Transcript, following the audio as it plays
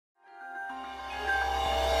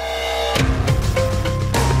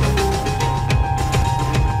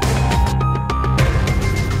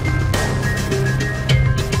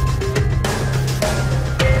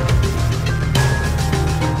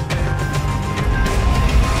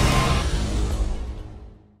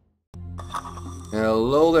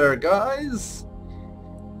Hello there, guys.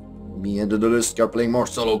 Me and the Duelist are playing more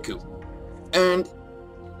solo queue. And...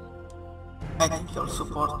 I need your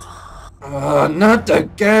support. not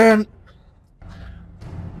again!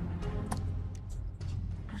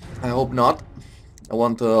 I hope not. I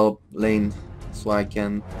want a lane so I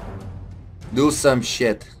can do some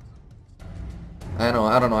shit. I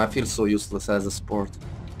don't know, I feel so useless as a sport.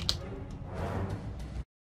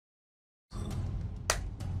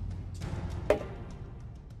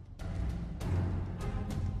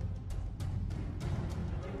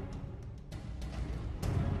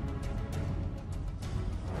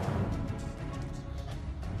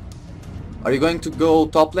 Are you going to go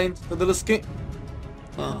top lane, Tadalski?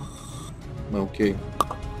 Yeah. Okay.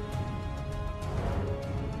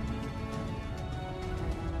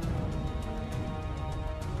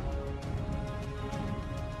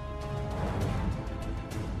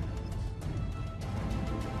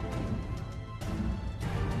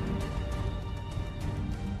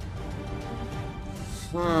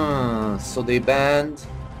 So they banned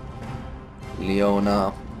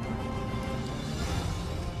Leona.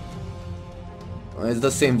 Oh, it's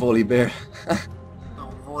the same volley bear.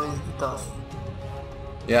 No, volley is with us.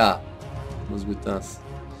 Yeah, it was with us.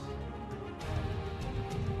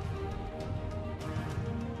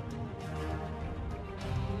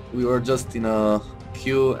 We were just in a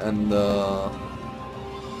queue and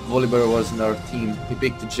Volibear was in our team. He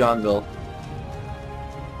picked the jungle.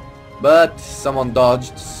 But someone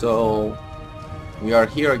dodged, so we are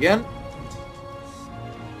here again.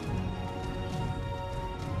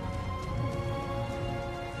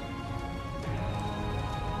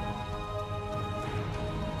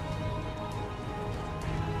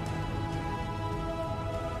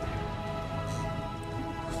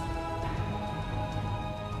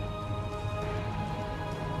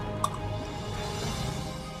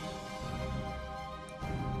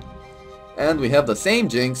 And we have the same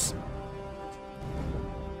Jinx.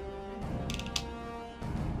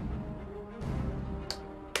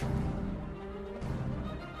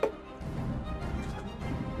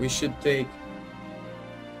 We should take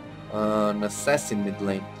an assassin mid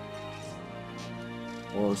lane.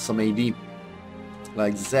 Or some AD.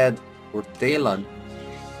 Like Zed or Talon.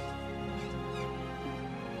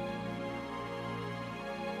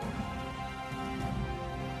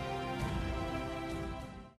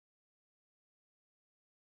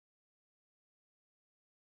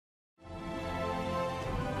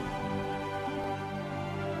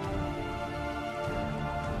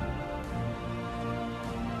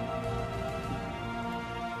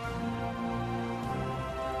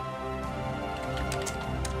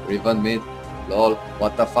 Riven mid. Lol,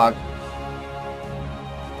 what the fuck?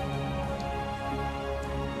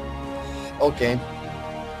 Okay.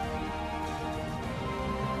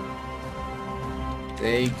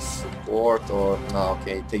 Take support or... No,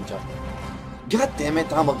 okay, take jump. God damn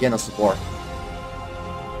it, I'm again a support.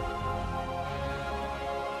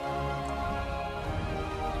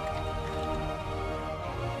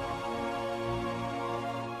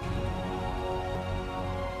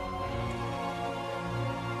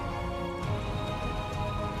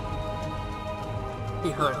 He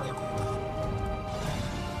heard him.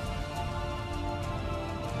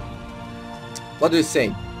 What do you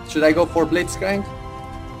say? Should I go for Blitzcrank?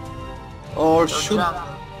 Or Your should... jump.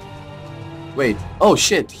 Wait, oh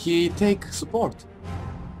shit, he take support.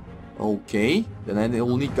 Okay, then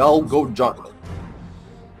I'll go jungle.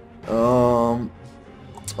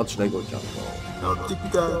 What should I go jungle? Your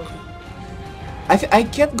Gdawg. I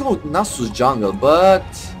can't go Nasus jungle, but...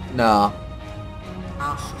 Nah.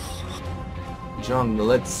 Jungle,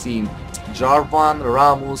 let's see. Jarvan,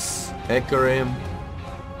 Rammus, Hecarim.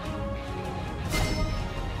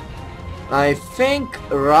 I think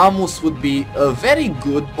Rammus would be a very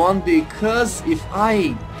good one because if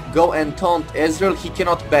I go and taunt Ezreal, he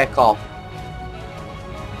cannot back off.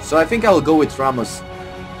 So I think I'll go with Rammus.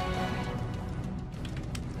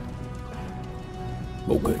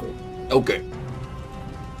 Okay. Okay.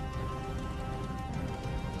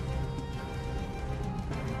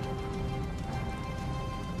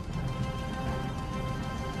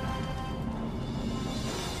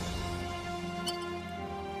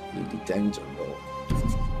 Tank jungle.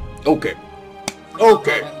 Okay.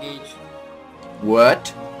 Okay.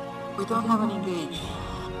 What? We don't have an engage.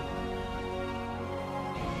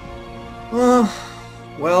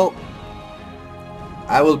 Well,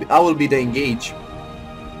 I will be the engage.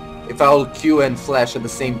 If I will Q and flash at the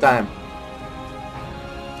same time.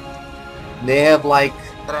 They have like...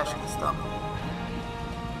 Trash and stuff.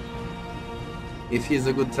 If he's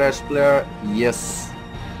a good trash player, yes.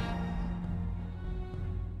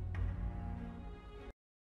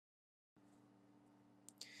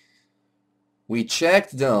 We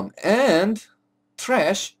checked them, and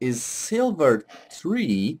trash is silver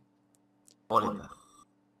 3. Oliver.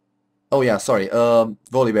 Oh yeah, sorry.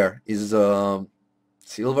 Volibear is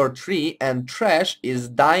silver 3 and trash is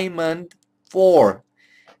diamond 4.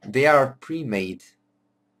 They are pre-made.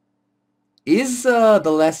 Is the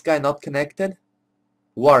last guy not connected?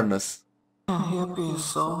 Warnus. He appears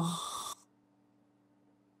so.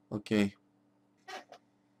 Okay.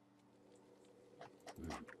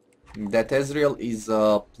 That Ezreal is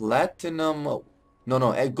platinum.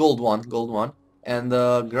 No, a gold one. And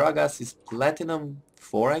Gragas is platinum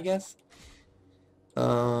 4, I guess.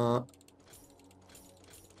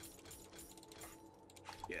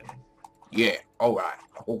 Yeah, alright.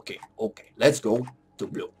 Okay. Let's go to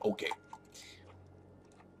blue. Okay.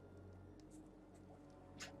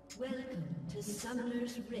 Welcome to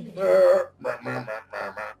Summoner's Rift.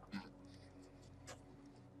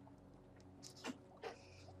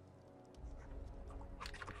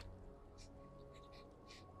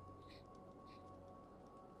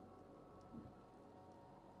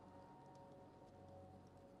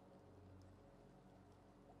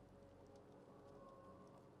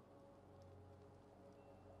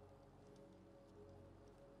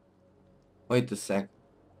 Wait a sec.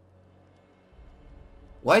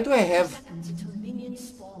 Why do I have Seconds until minions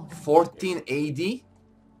spawn. 14 AD?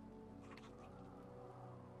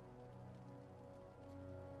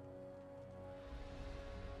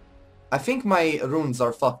 I think my runes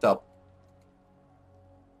are fucked up.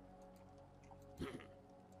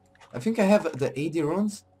 I think I have the AD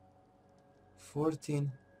runes.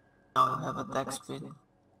 14. Now you have attack speed.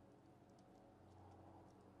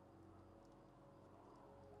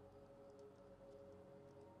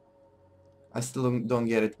 I still don't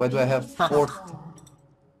get it. Why do I have 4?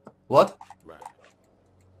 What?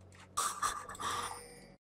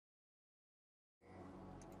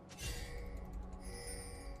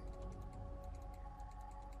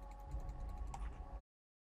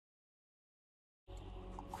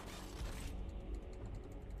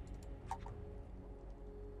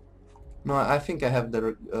 No, I think I have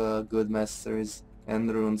the good masteries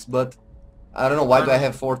and runes, but I don't know why do I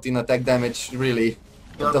have 14 attack damage, really?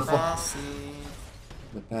 What Your the fuck? passive.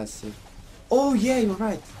 The passive. Oh yeah, you're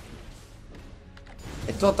right.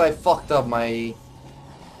 I thought I fucked up my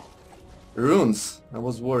runes. I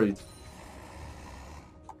was worried.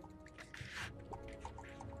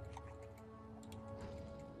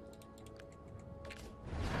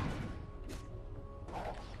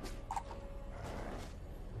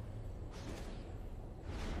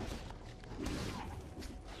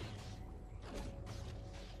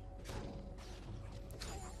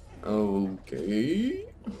 Okay.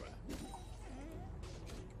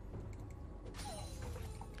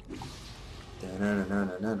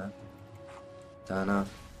 Da-na-na-na-na-na. Da-na.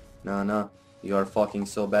 Na-na. You are fucking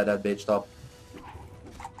so bad at bitch top.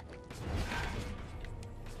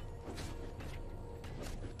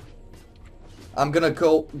 I'm gonna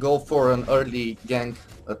go for an early gank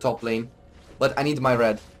top lane, but I need my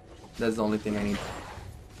red. That's the only thing I need.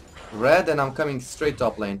 Red, and I'm coming straight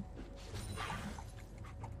top lane.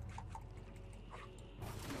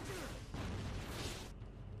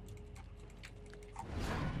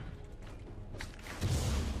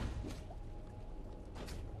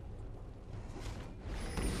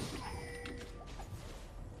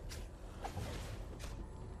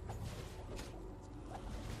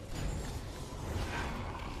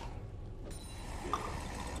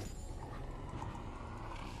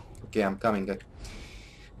 Okay, I'm coming.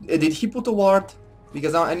 Did he put a ward?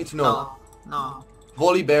 Because I need to know. No, no.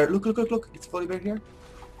 Volibear, look. It's Volibear here.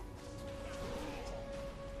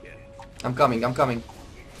 I'm coming. Nah,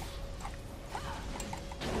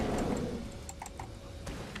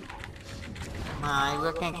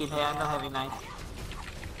 I can't kill her, I don't have enough.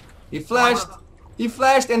 He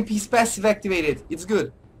flashed and his passive activated. It's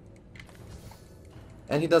good.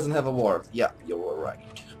 And he doesn't have a ward. Yeah, you're right.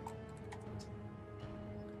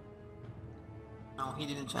 No, he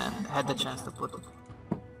didn't had the chance to put it.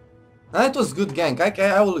 It was good gank.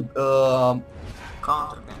 I will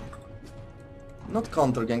Counter gank. not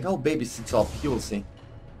counter gank. I'll babysit top. You will see.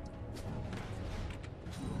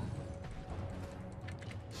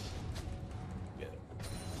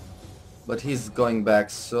 But he's going back,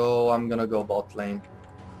 so I'm gonna go bot lane.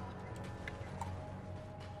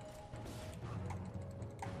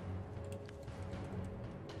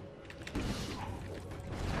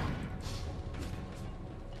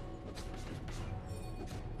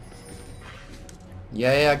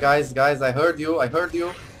 Yeah, guys, I heard you.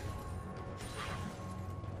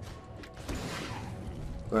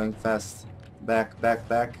 Going fast. Back.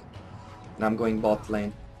 And I'm going bot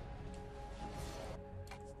lane.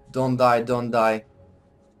 Don't die, don't die.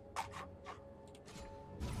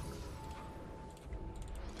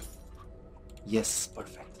 Yes,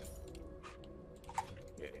 perfect.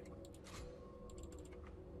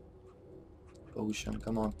 Potion,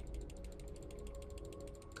 come on.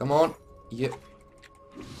 Come on. Yeah.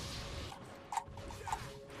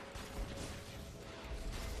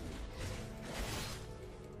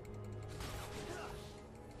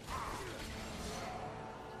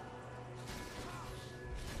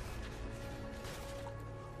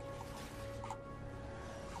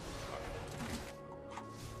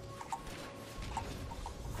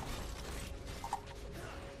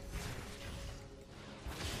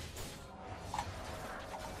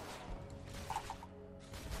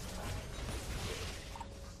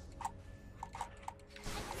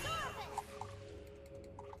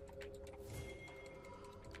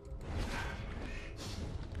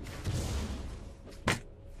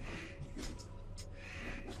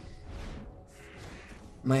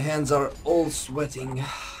 My hands are all sweating.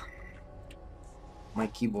 My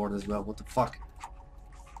keyboard as well, what the fuck?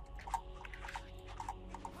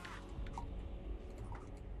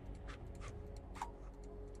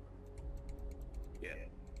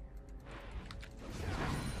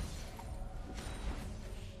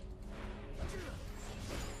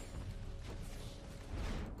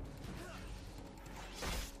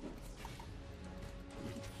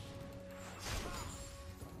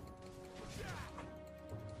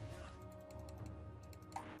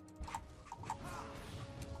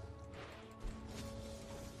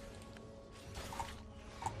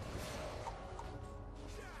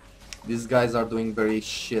 These guys are doing very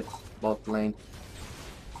shit bot lane.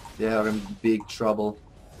 They are in big trouble.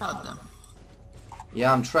 Help them.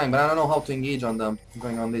 Yeah, I'm trying, but I don't know how to engage on them. I'm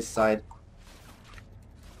going on this side.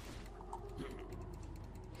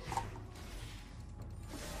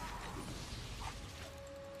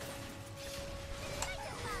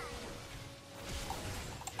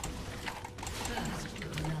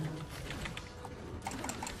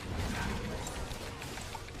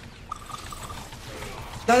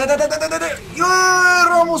 Yeah,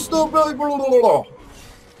 Rammus, no, blah, blah, blah, blah.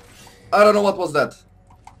 I don't know what was that,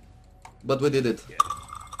 but we did it.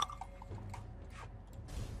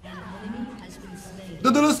 The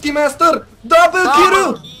Duluski Master! Double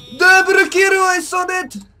Kiru! Double Kiru! I saw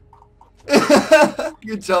that!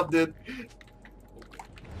 Good job, dude.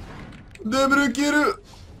 Double Kiru!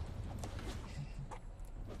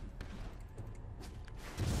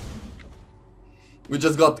 We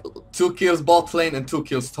just got 2 kills bot lane and 2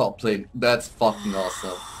 kills top lane. That's fucking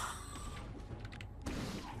awesome.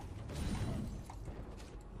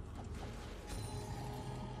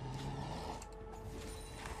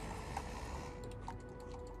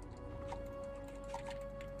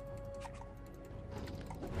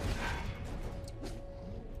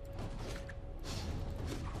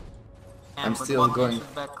 I'm still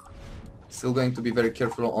going to be very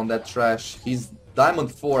careful on that trash. He's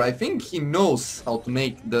Diamond 4. I think he knows how to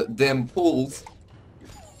make the damn pulls.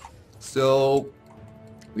 So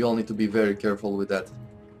we all need to be very careful with that.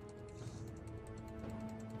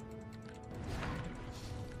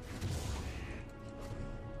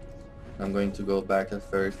 I'm going to go back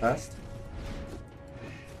very fast.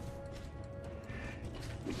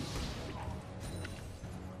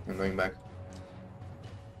 I'm going back.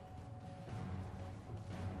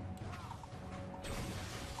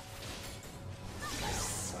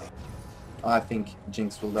 I think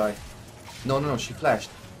Jinx will die. No, no, no, she flashed.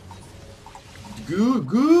 Good,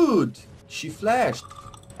 good! She flashed.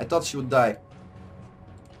 I thought she would die.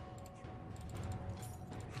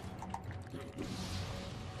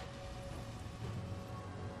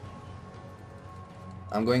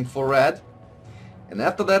 I'm going for red. And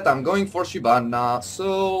after that, I'm going for Shyvana.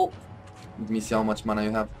 So, let me see how much mana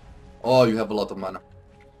you have. Oh, you have a lot of mana.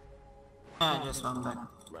 Yeah, just one back.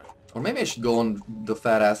 Or maybe I should go on the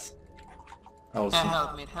fat ass. I will see.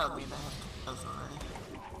 Help me, man. That's already.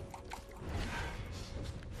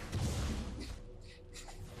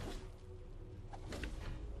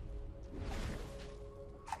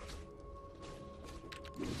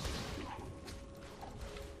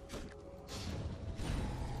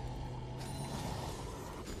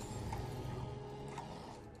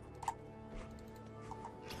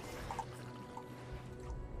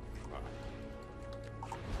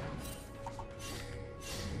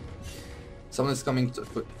 Someone is coming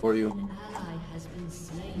for you. An ally has been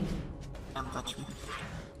slain. Can't touch me.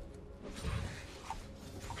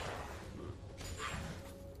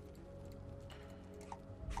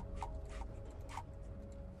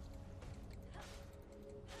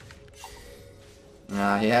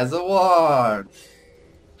 Ah, he has a ward.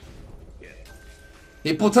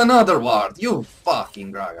 He put another ward. You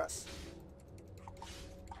fucking Gragas.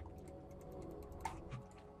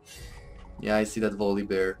 Yeah, I see that volley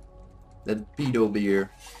bear. That pedo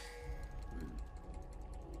bear.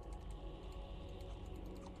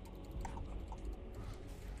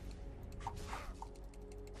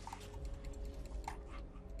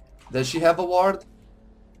 Does she have a ward?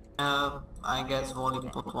 I guess Volley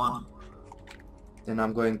put one. Then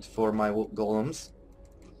I'm going for my golems.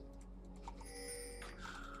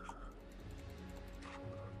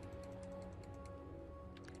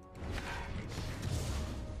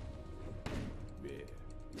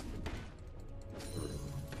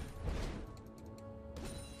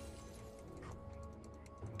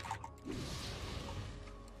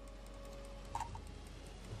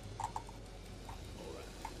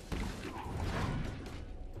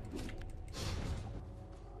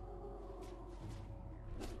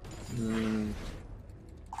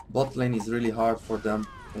 Bot lane is really hard for them,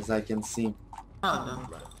 as I can see. Oh,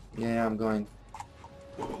 Yeah, I'm going.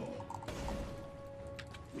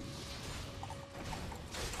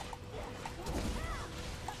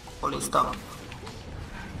 Volley stop.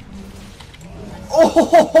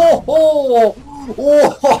 Oh,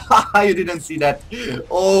 you didn't see that.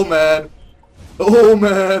 Oh man. Oh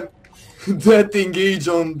man. That engage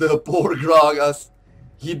on the poor Gragas.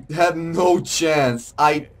 He had no chance.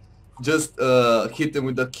 I just hit him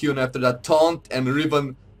with the Q after that taunt and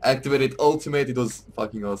Riven activated ultimate. It was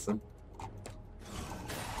fucking awesome.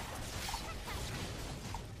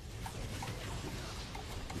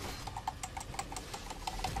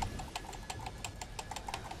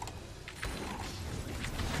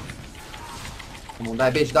 Come on,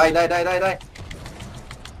 die bitch, die, die, die, die, die.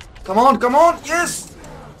 Come on, yes!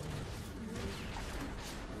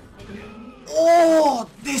 Oh,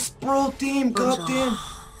 this pro team, goddamn.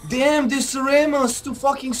 Damn, this Rammus too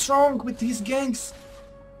fucking strong with his ganks.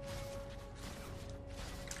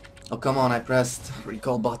 Oh, come on, I pressed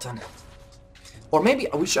recall button. Or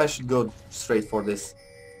maybe I wish I should go straight for this.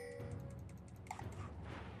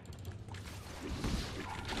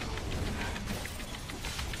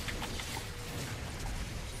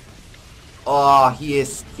 Oh, he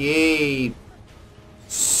escaped.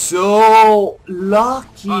 So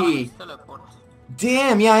lucky. Teleport.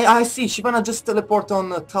 Damn, yeah, I see. Shyvana just teleport on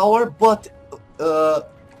the tower, but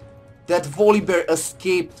that volley bear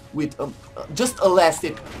escaped with just a last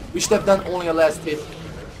hit. We should have done only a last hit.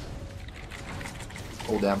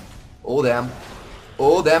 Oh damn. Oh damn.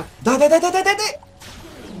 Oh damn. Die, die, die, die, die, die, die.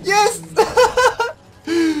 Yes!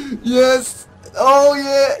 Yes! Oh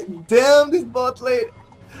yeah! Damn this bot lane!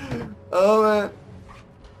 Oh man.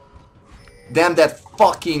 Damn that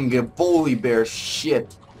fucking volley bear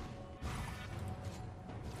shit.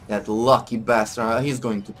 That lucky bastard. He's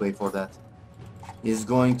going to pay for that. He's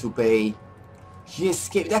going to pay. He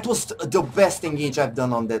escaped. That was the best engage I've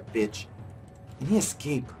done on that bitch. And he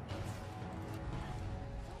escaped.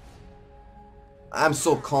 I'm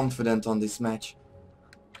so confident on this match.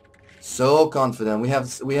 So confident. We've had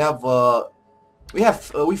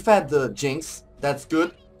the Jinx. That's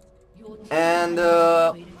good. And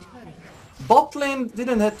bot lane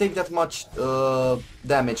didn't take that much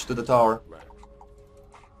damage to the tower.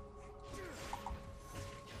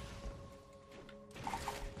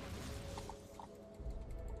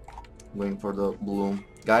 Going for the blue.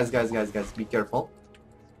 Guys, be careful.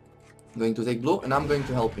 I'm going to take blue and I'm going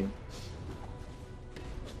to help him.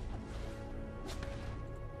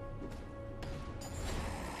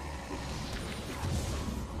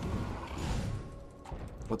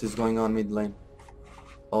 What is going on mid lane?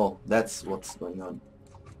 Oh, that's what's going on.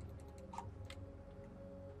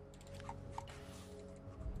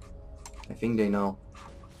 I think they know.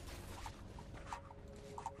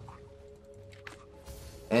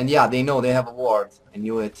 And yeah, they know they have a ward. I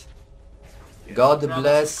knew it. God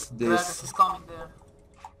bless this. Gragas is coming there.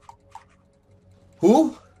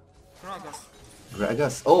 Who? Gragas.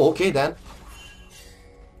 Gragas. Oh, okay then.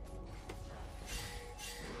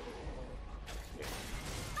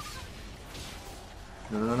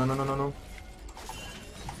 No.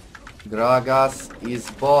 Gragas is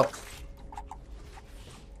bot.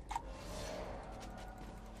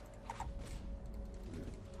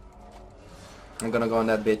 I'm gonna go on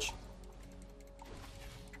that bitch.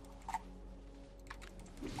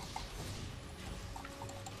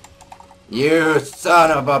 You son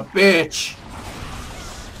of a bitch!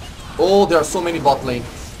 Oh, there are so many bot lane.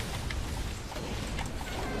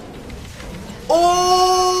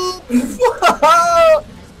 Oh!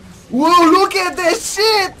 Whoa, look at this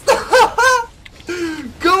shit!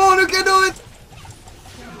 Come on, you can do it!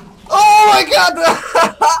 Oh my god!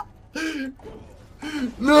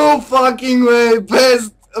 No fuck! fucking way!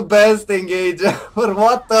 Best engage ever!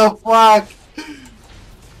 What the fuck?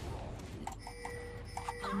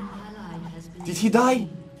 Did he die?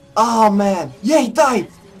 Oh man! Yeah, he died!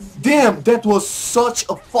 Damn, that was such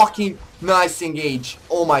a fucking nice engage!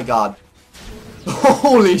 Oh my god!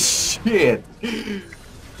 Holy shit!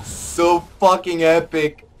 So fucking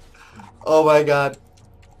epic! Oh my god!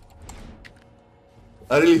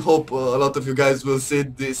 I really hope a lot of you guys will see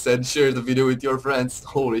this and share the video with your friends.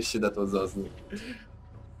 Holy shit, that was awesome.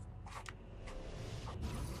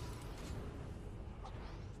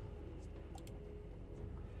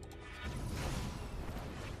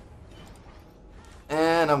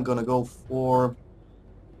 And I'm gonna go for...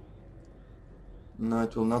 No,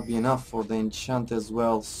 it will not be enough for the enchant as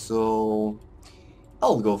well, so...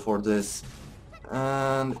 I'll go for this.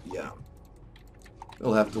 And yeah.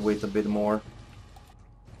 We'll have to wait a bit more.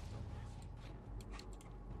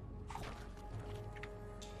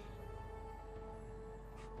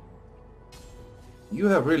 You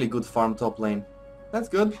have really good farm top lane. That's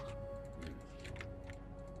good.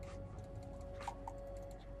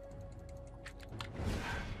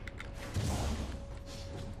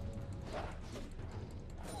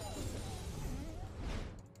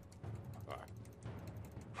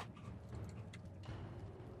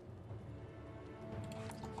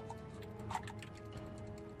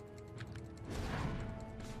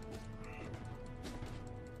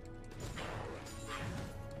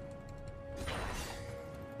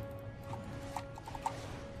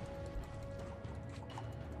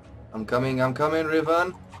 I'm coming,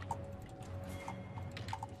 Riven.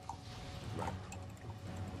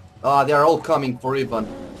 Ah, they are all coming for Riven.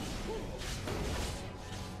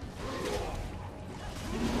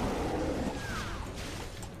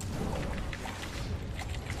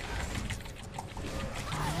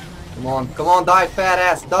 Come on, die, fat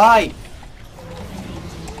ass, die!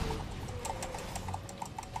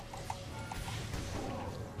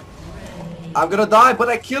 I'm gonna die, but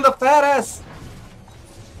I killed a fat ass!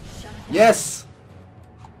 Yes!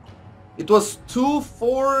 It was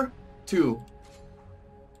 2-4-2.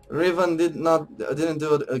 Riven didn't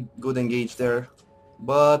do a good engage there,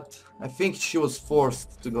 but I think she was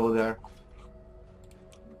forced to go there.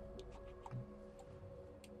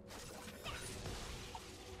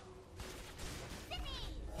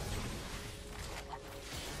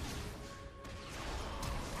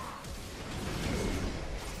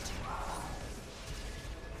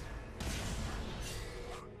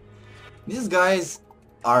 These guys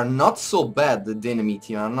are not so bad, the enemy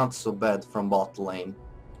team are not so bad from bot lane.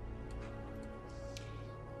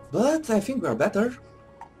 But I think we're better.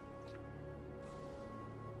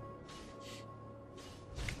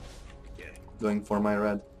 Going for my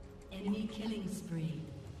red. Enemy killing spree.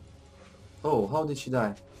 Oh, how did she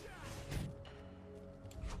die?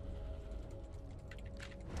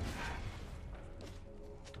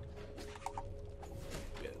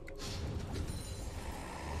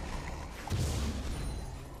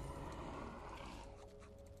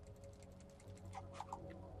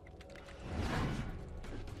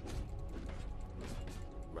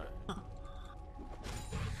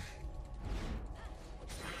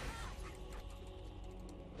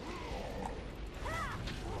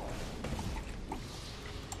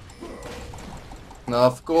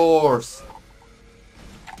 Of course.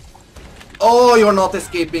 Oh, you're not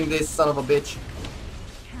escaping this, son of a bitch.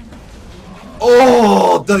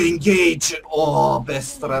 Oh, the engage. Oh,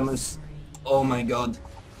 best Rammus. Oh my god.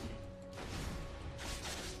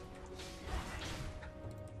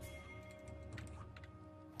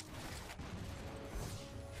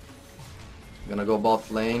 Gonna go bot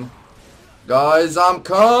lane. Guys, I'm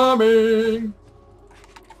coming.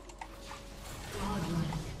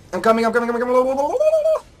 I'm coming.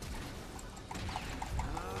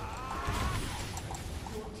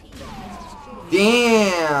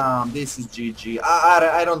 Damn, this is GG.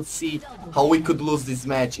 I don't see how we could lose this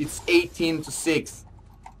match. It's 18-6.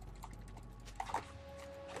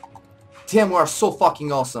 Damn, we are so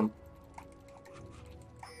fucking awesome.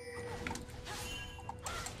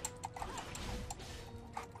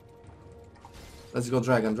 Let's go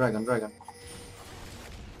dragon.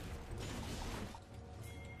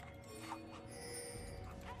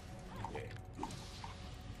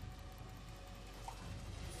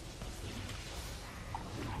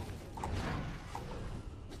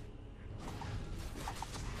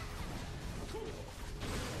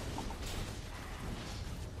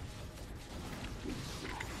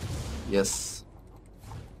 Yes.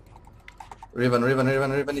 Riven,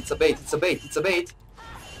 it's a bait.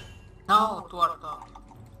 No, toward top.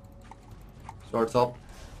 Short top.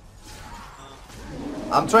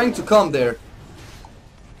 I'm trying to come there.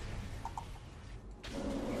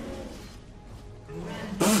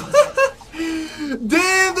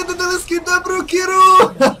 Dobro,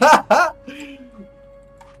 Kiru!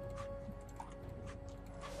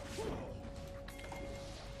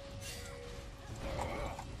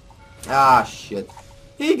 Ah, shit.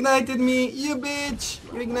 He ignited me, you bitch!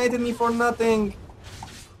 You ignited me for nothing.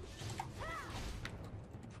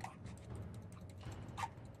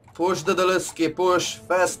 Push the Deliski, push!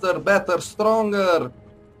 Faster, better, stronger!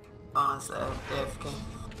 Oh, it's AFK.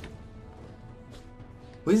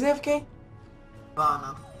 Who is AFK?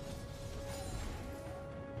 Vana.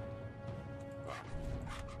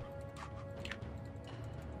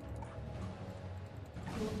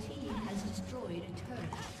 Your team has destroyed a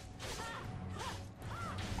turret.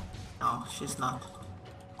 No, she's not.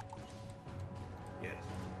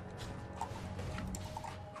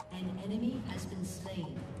 An enemy has been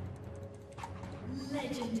slain.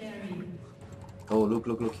 Legendary. Oh,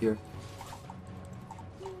 look here.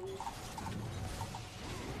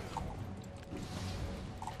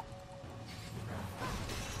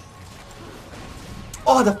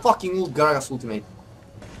 Oh, the fucking old Gragas ultimate.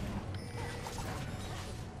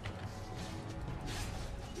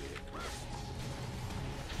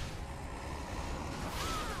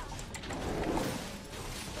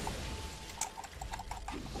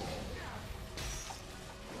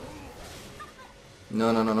 No,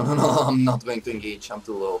 I'm not going to engage, I'm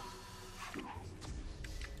too low.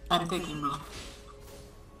 I'm taking blue.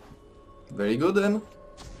 Very good then.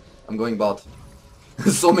 I'm going bot.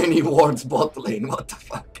 So many wards bot lane, what the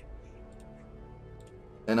fuck.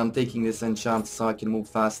 And I'm taking this enchant so I can move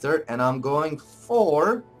faster. And I'm going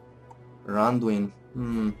for Randuin.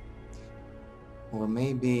 Or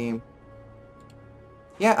maybe...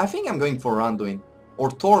 Yeah, I think I'm going for Randuin. Or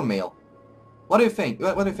Tormail. What do you think?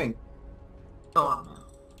 What do you think? Oh,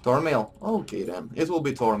 Tormail? Okay then. It will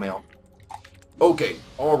be Tormail. Okay,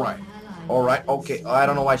 alright. Alright, okay. I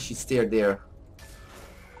don't know why she stayed there.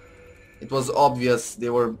 It was obvious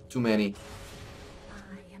there were too many.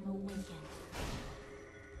 I am awakened.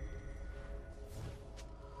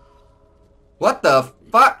 What the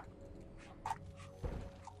fuck?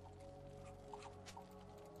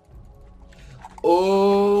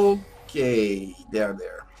 Okay, there.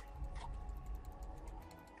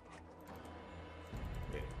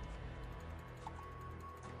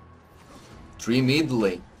 3 mid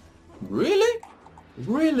lane. Really?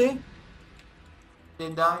 Really? they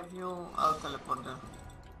dive you, I'll teleport them.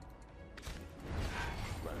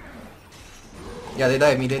 Yeah, they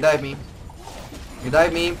dive me. They dive me.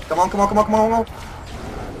 Come on.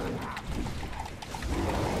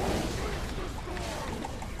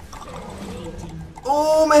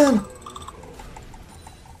 Oh man!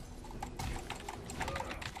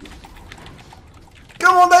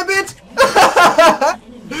 Come on, that bitch!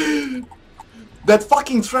 That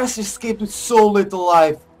fucking trash escaped with so little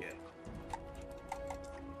life.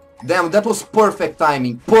 Damn, that was perfect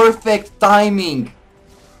timing. Perfect timing!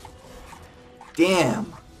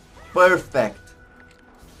 Damn. Perfect.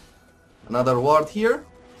 Another ward here.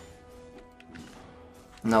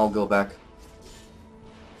 Now I'll go back.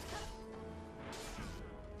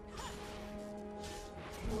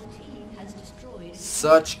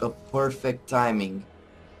 Such a perfect timing.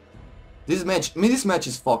 This match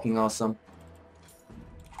is fucking awesome.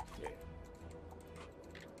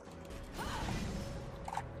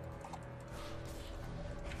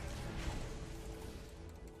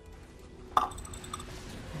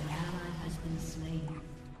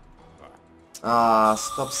 Ah,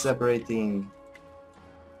 stop separating.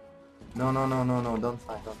 No, don't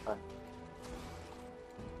fight.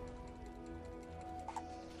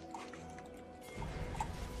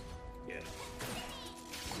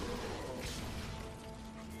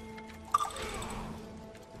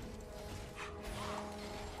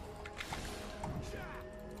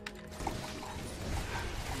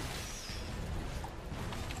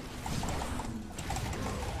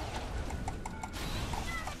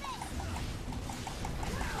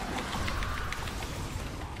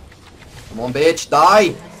 Come on, bitch,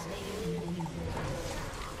 die!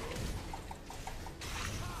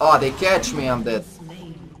 Oh, they catch me, I'm dead.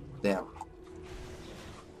 Damn.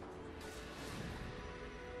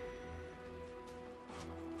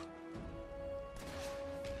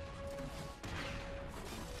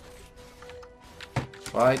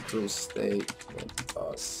 Try to stay with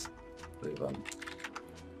us, Riven.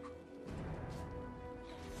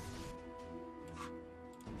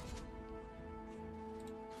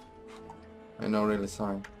 I know, really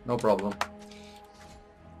sorry. No problem.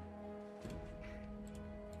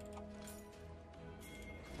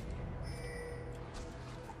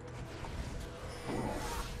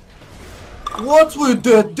 What's with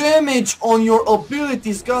the damage on your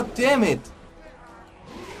abilities? God damn it!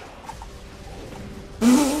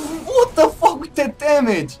 that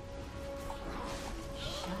damage!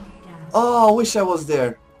 Oh, I wish I was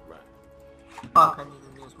there. Fuck, I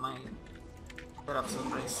didn't use my setup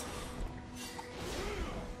surprise.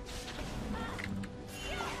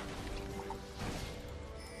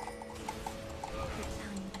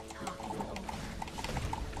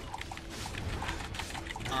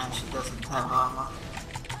 And she doesn't have armor.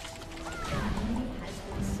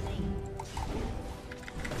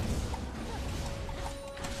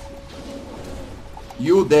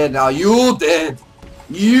 You dead now, you dead!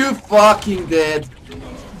 You fucking dead!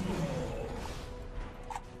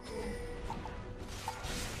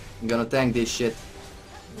 I'm gonna tank this shit.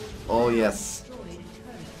 Oh yes.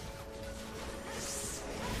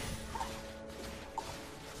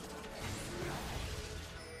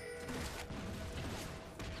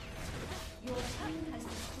 Your team has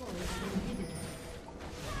destroyed an inhibitor.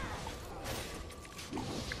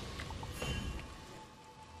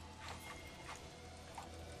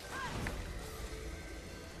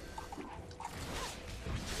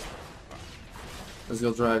 Let's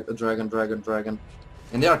go dragon.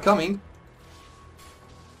 And they are coming.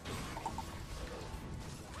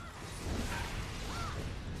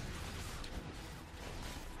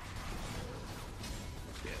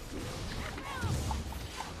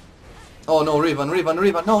 Oh no, Riven, no.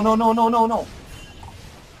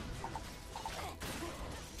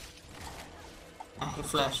 And he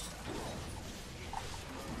flashed.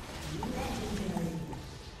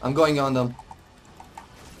 I'm going on them.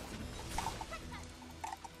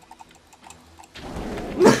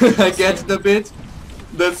 I catch the bitch.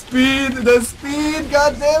 The speed,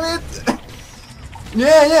 god damn it.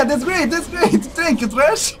 Yeah, that's great. Thank you,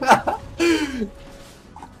 Trash.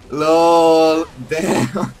 Lol,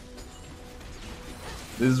 damn.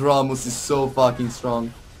 This Rammus is so fucking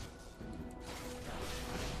strong.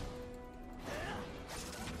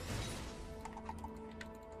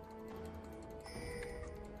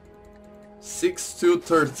 Six to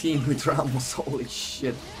 13 with Rammus. Holy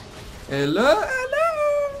shit. Hello.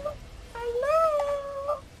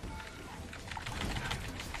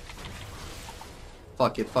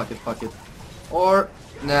 Fuck it. Or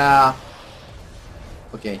nah.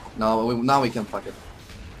 Okay, now we can fuck it.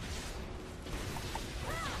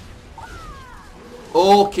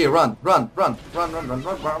 Okay, run.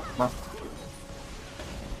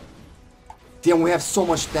 Damn, we have so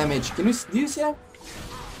much damage. Do you see that?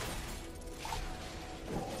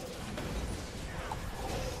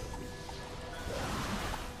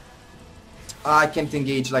 I can't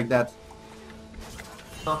engage like that.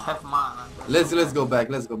 Don't have mana. Let's go back.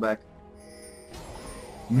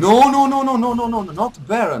 No, not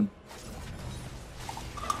Baron.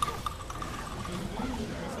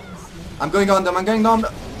 I'm going on them.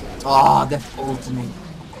 Ah, that ultimate.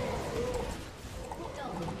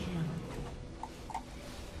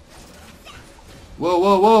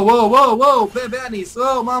 Whoa, Bebanis,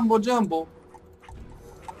 oh, mambo jumbo.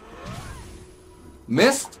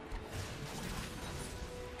 Missed?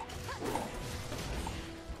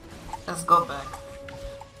 Let's go back.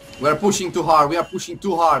 We are pushing too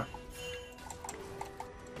hard.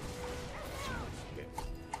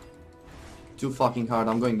 Too fucking hard,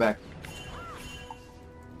 I'm going back.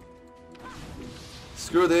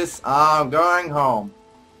 Screw this, I'm going home.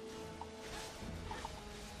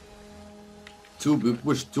 We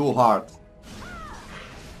pushed too hard.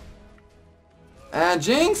 And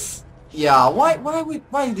Jinx? Yeah, why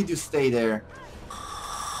did you stay there?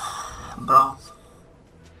 Bronze.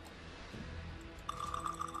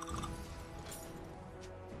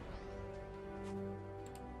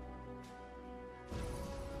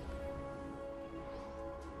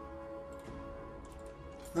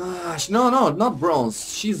 No, not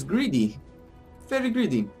bronze. She's greedy. Very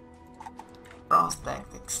greedy. Bronze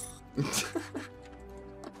tactics.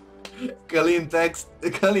 Clean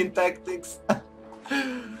tactics.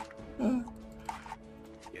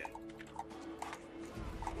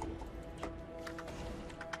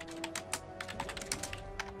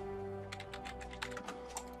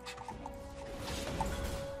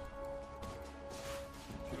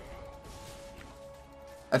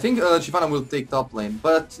 I think Shyvana will take top lane,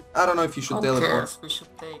 but I don't know if you should teleport. We should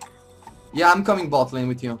take. Yeah, I'm coming bot lane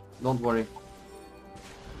with you. Don't worry.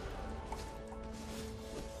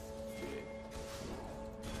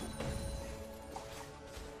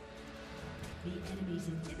 The enemy's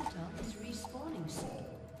inhibitor is respawning soon.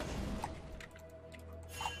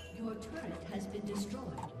 Your turret has been destroyed.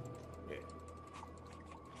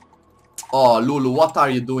 Oh, Lulu, what are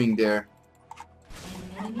you doing there?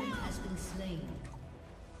 An enemy has been slain.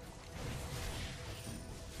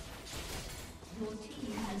 Your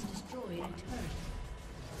team has destroyed a turret.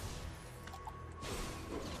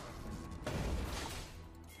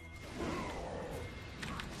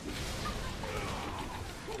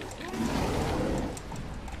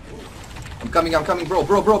 coming, bro,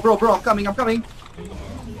 I'm coming.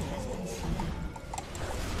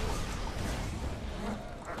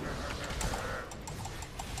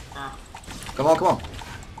 Come on.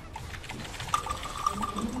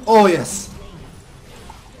 Oh, yes.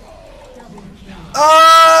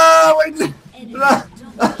 Ah, wait.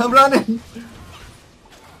 I'm running.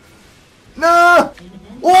 No.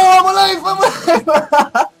 Oh, I'm alive.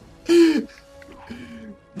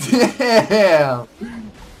 Damn.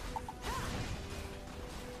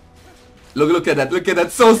 Look at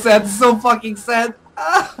that. So sad. So fucking sad.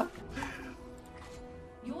 Ah.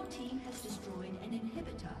 Your team has destroyed an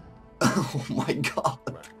inhibitor. Oh my god.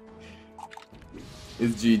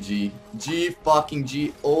 It's GG. Fucking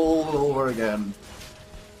G all over again.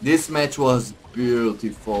 This match was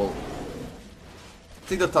beautiful.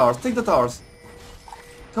 Take the towers.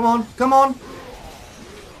 Come on.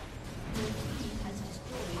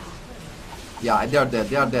 Yeah, they are dead.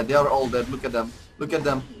 They are all dead. Look at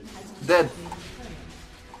them. Dead.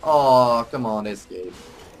 Oh, come on, escape.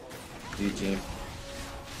 GG.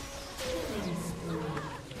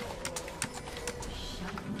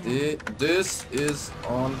 This is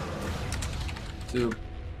on to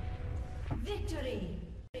Victory.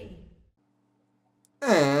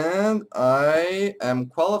 and I am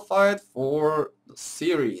qualified for the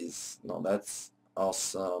series. No, that's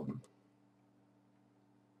awesome.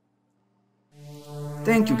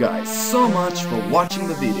 Thank you guys so much for watching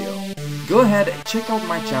the video. Go ahead and check out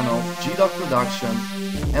my channel Gdawg Production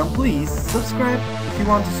and please subscribe if you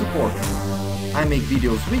want to support me. I make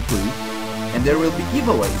videos weekly and there will be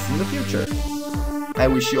giveaways in the future. I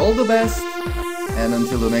wish you all the best and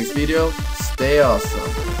until the next video, stay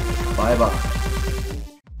awesome. Bye bye.